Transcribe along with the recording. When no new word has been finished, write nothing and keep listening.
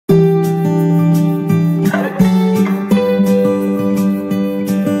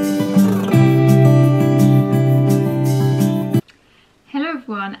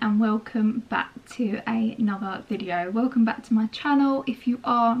to another video. Welcome back to my channel. If you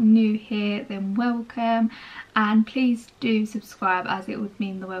are new here, then welcome, and please do subscribe as it would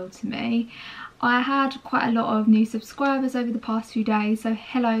mean the world to me. I had quite a lot of new subscribers over the past few days, so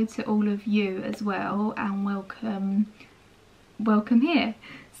hello to all of you as well, and welcome here.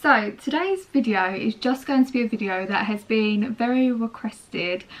 So today's video is just going to be a video that has been very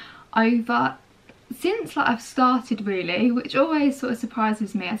requested over since I've started, really, which always sort of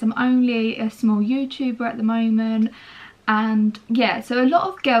surprises me as I'm only a small YouTuber at the moment. And yeah, so a lot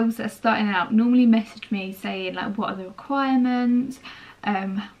of girls that are starting out normally message me saying like, what are the requirements,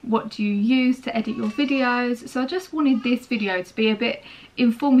 what do you use to edit your videos? So I just wanted this video to be a bit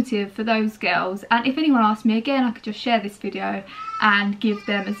informative for those girls, and if anyone asks me again, I could just share this video and give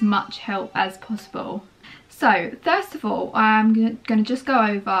them as much help as possible. So first of all, I'm going to just go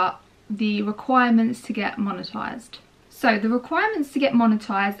over the requirements to get monetized. So the requirements to get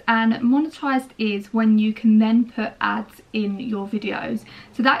monetized, and monetized is when you can then put ads in your videos.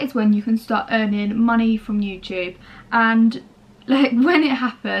 So that is when you can start earning money from YouTube, and like when it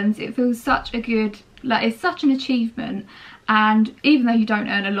happens, it feels such a good, like it's such an achievement. And even though you don't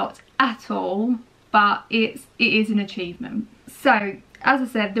earn a lot at all, but it is an achievement. So as I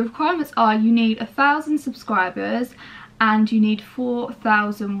said, the requirements are you need 1,000 subscribers and you need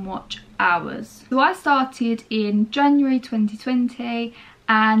 4,000 watch hours. So I started in January 2020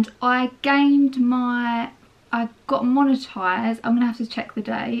 and I got monetized. I'm gonna have to check the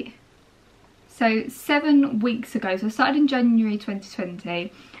date. So 7 weeks ago, so I started in January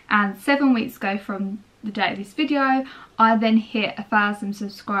 2020, and 7 weeks ago from the date of this video, I then hit 1,000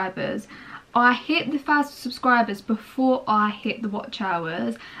 subscribers. I hit the 1,000 subscribers before I hit the watch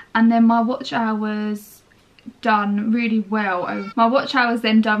hours, and then my watch hours done really well. My watch hours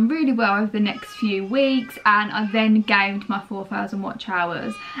then done really well over the next few weeks, and I then gained my 4,000 watch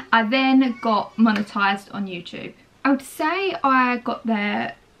hours. I then got monetized on YouTube. I would say I got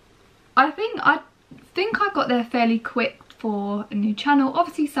there, I think I got there fairly quick for a new channel.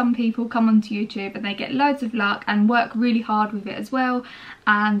 Obviously some people come onto YouTube and they get loads of luck and work really hard with it as well,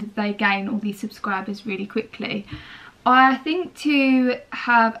 and they gain all these subscribers really quickly. I think to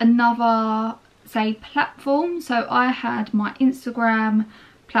have another, say, platform, so I had my Instagram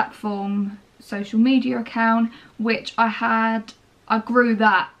platform social media account, which I grew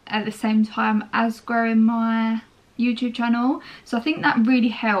that at the same time as growing my YouTube channel. So I think that really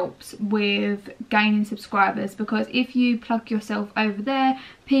helps with gaining subscribers, because if you plug yourself over there,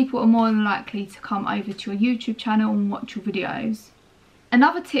 people are more than likely to come over to your YouTube channel and watch your videos.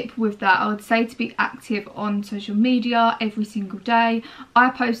 Another tip with that, I would say to be active on social media every single day. I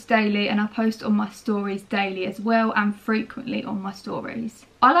post daily, and I post on my stories daily as well, and frequently on my stories.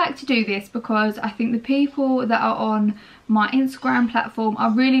 I like to do this because I think the people that are on my Instagram platform,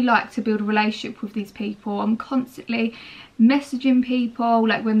 I really like to build a relationship with these people. I'm constantly messaging people,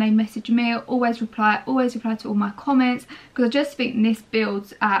 like when they message me, I always reply to all my comments, because I just think this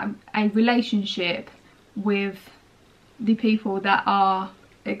builds a relationship with the people that are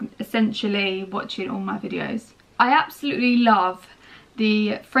essentially watching all my videos. I absolutely love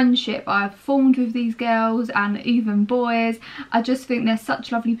the friendship I've formed with these girls and even boys. I just think they're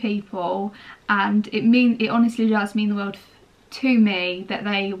such lovely people, and it honestly does mean the world to me that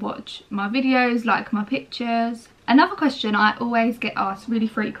they watch my videos, like my pictures. Another question I always get asked really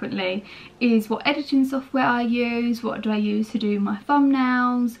frequently is what editing software I use, what do I use to do my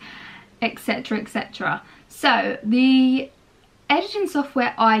thumbnails, etc, etc. So the editing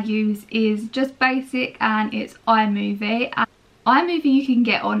software I use is just basic, and it's iMovie. And iMovie you can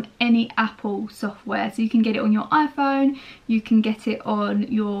get on any Apple software, so you can get it on your iPhone, you can get it on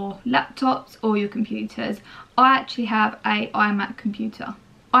your laptops or your computers. I actually have a iMac computer.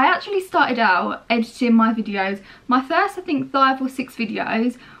 I actually started out editing my videos. My first, I think, 5 or 6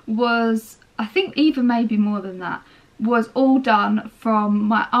 videos was, I think even maybe more than that, was all done from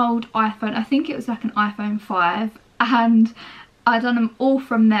my old iPhone. I think it was like an iPhone 5, and I done them all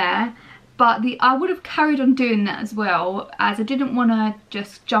from there. But I would have carried on doing that as well, as I didn't want to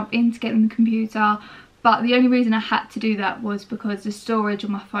just jump in to get on the computer. But the only reason I had to do that was because the storage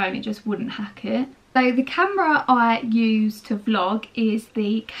on my phone, it just wouldn't hack it. So the camera I use to vlog is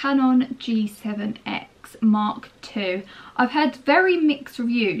the Canon G7X Mark II. I've had very mixed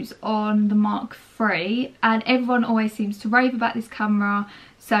reviews on the Mark III, and everyone always seems to rave about this camera.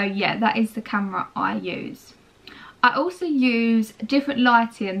 So yeah, that is the camera I use. I also use different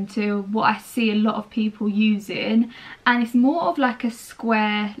lighting to what I see a lot of people using, and it's more of like a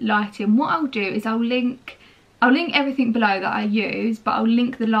square lighting. What I'll do is I'll link everything below that I use, but I'll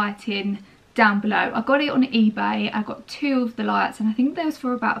link the lighting down below. I got it on eBay. I got 2 of the lights, and I think those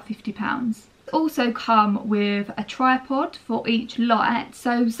for about £50. also come with a tripod for each light,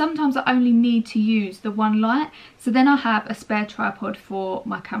 so sometimes I only need to use the one light, so then I have a spare tripod for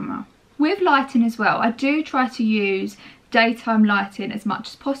my camera. With lighting as well, I do try to use daytime lighting as much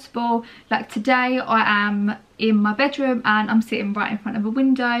as possible. Like today I am in my bedroom and I'm sitting right in front of a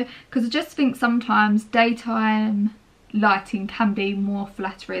window, because I just think sometimes daytime lighting can be more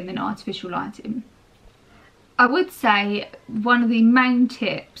flattering than artificial lighting. I would say one of the main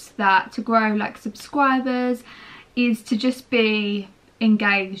tips that to grow like subscribers is to just be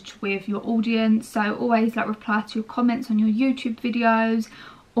engaged with your audience. So always like reply to your comments on your YouTube videos,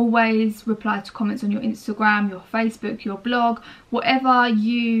 always reply to comments on your Instagram, your Facebook, your blog, whatever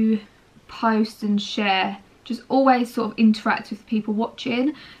you post and share. Just always sort of interact with people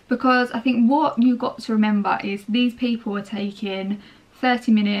watching, because I think what you've got to remember is these people are taking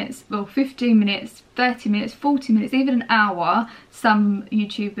 30 minutes, well 15 minutes, 30 minutes, 40 minutes, even an hour. Some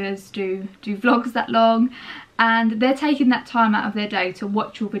YouTubers do vlogs that long, and they're taking that time out of their day to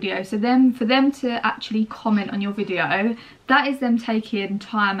watch your video. So then for them to actually comment on your video, that is them taking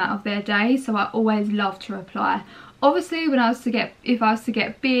time out of their day. So I always love to reply. Obviously if I was to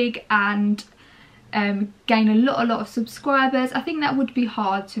get big and gain a lot of subscribers, I think that would be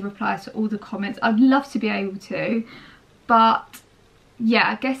hard to reply to all the comments. I'd love to be able to, but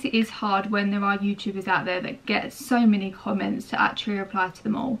yeah, I guess it is hard when there are YouTubers out there that get so many comments to actually reply to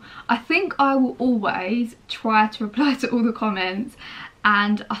them all. I think I will always try to reply to all the comments,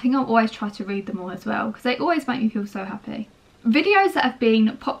 and I think I'll always try to read them all as well, because they always make me feel so happy. Videos that have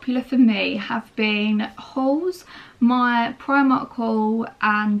been popular for me have been hauls. My Primark haul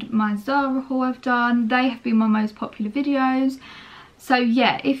and my Zara haul I've done, they have been my most popular videos. So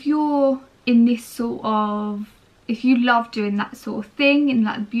yeah, if you're in this sort of, if you love doing that sort of thing in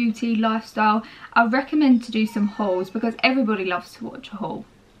like beauty lifestyle, I recommend to do some hauls, because everybody loves to watch a haul.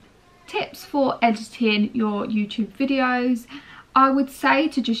 Tips for editing your YouTube videos. I would say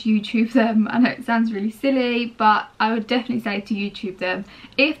to just YouTube them. I know it sounds really silly, but I would definitely say to YouTube them.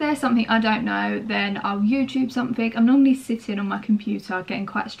 If there's something I don't know, then I'll YouTube something. I'm normally sitting on my computer getting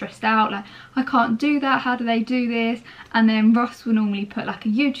quite stressed out, like I can't do that, how do they do this? And then Ross will normally put like a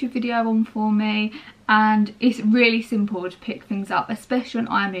YouTube video on for me, and it's really simple to pick things up, especially on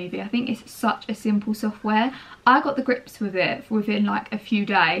iMovie. I think it's such a simple software. I got the grips with it within like a few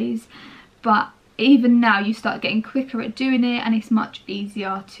days, but even now you start getting quicker at doing it, and it's much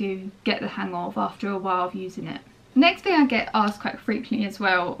easier to get the hang of after a while of using it. Next thing I get asked quite frequently as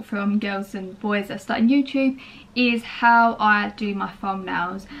well from girls and boys that are starting YouTube is how I do my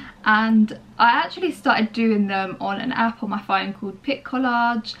thumbnails, and I actually started doing them on an app on my phone called Pic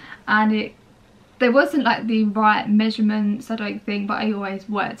Collage, and there wasn't like the right measurements, I don't think, but I always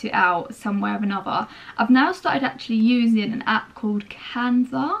worked it out somewhere or another. I've now started actually using an app called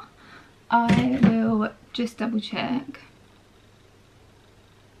Canva. I will just double check.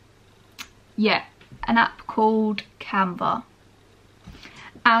 Yeah, an app called Canva.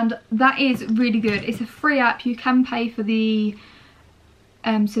 And that is really good. It's a free app. You can pay for the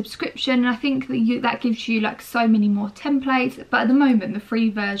subscription, and I think that gives you like so many more templates, but at the moment the free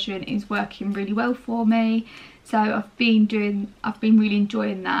version is working really well for me, so I've been really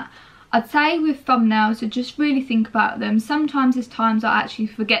enjoying that. I'd say with thumbnails to just really think about them. Sometimes there's times I actually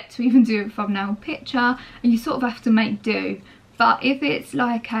forget to even do a thumbnail picture, and you sort of have to make do. But if it's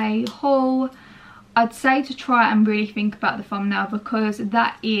like a haul, I'd say to try and really think about the thumbnail, because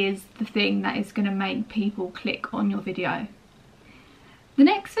that is the thing that is going to make people click on your video. The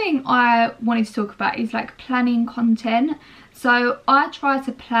next thing I wanted to talk about is like planning content. So I try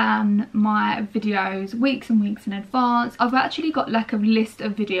to plan my videos weeks and weeks in advance. I've actually got like a list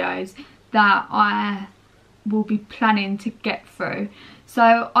of videos that I will be planning to get through.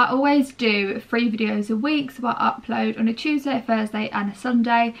 So I always do 3 videos a week, so I upload on a Tuesday, a Thursday and a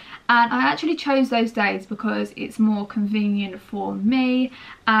Sunday, and I actually chose those days because it's more convenient for me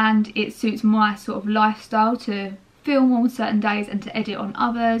and it suits my sort of lifestyle to film on certain days and to edit on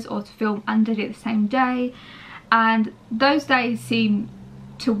others, or to film and edit the same day, and those days seem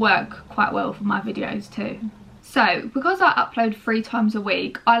to work quite well for my videos too. So because I upload 3 times a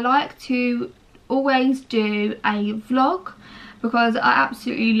week, I like to always do a vlog, because I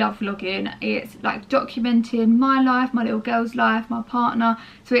absolutely love vlogging. It's like documenting my life, my little girl's life, my partner,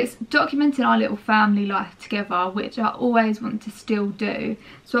 so it's documenting our little family life together, which I always want to still do.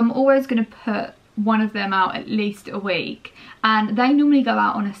 So I'm always going to put one of them out at least a week, and they normally go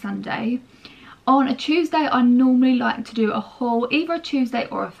out on a Sunday. On a Tuesday I normally like to do a haul, either a Tuesday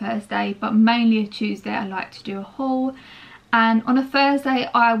or a Thursday, but mainly a Tuesday I like to do a haul. And on a Thursday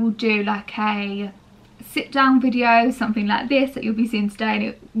I will do like a sit down video, something like this that you'll be seeing today, and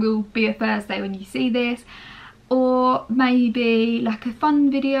it will be a Thursday when you see this, or maybe like a fun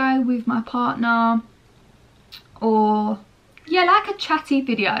video with my partner, or yeah, like a chatty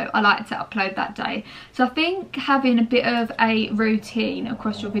video I like to upload that day. So I think having a bit of a routine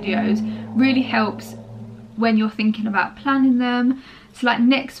across your videos really helps when you're thinking about planning them. So like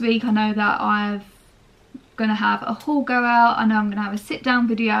next week, I know that I'm gonna have a haul go out, I know I'm gonna have a sit down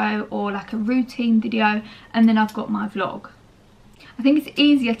video or like a routine video, and then I've got my vlog. I think it's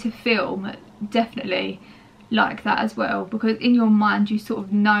easier to film, definitely, like that as well, because in your mind you sort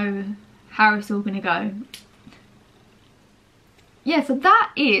of know how it's all gonna go. Yeah, so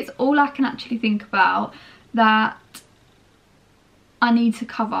that is all I can actually think about that I need to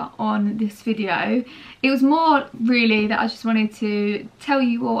cover on this video. It was more really that I just wanted to tell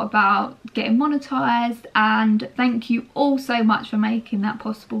you all about getting monetized, and thank you all so much for making that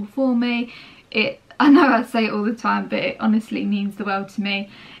possible for me. I know I say it all the time, but it honestly means the world to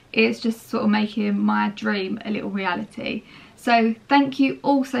me. It's just sort of making my dream a little reality. So thank you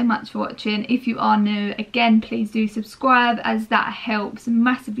all so much for watching. If you are new, again, please do subscribe, as that helps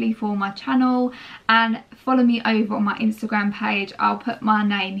massively for my channel, and follow me over on my Instagram page. I'll put my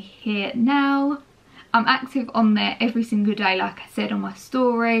name here now. I'm active on there every single day, like I said, on my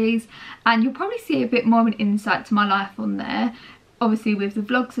stories, and you'll probably see a bit more of an insight to my life on there, obviously with the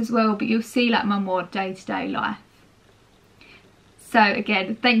vlogs as well, but you'll see like my more day-to-day life. So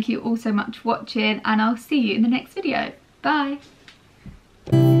again, thank you all so much for watching, and I'll see you in the next video. Bye.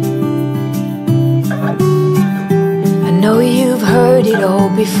 I know you've heard it all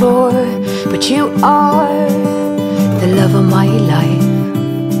before, but you are the love of my life.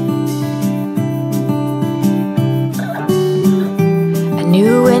 I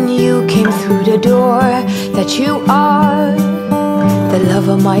knew when you came through the door that you are the love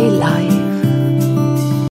of my life.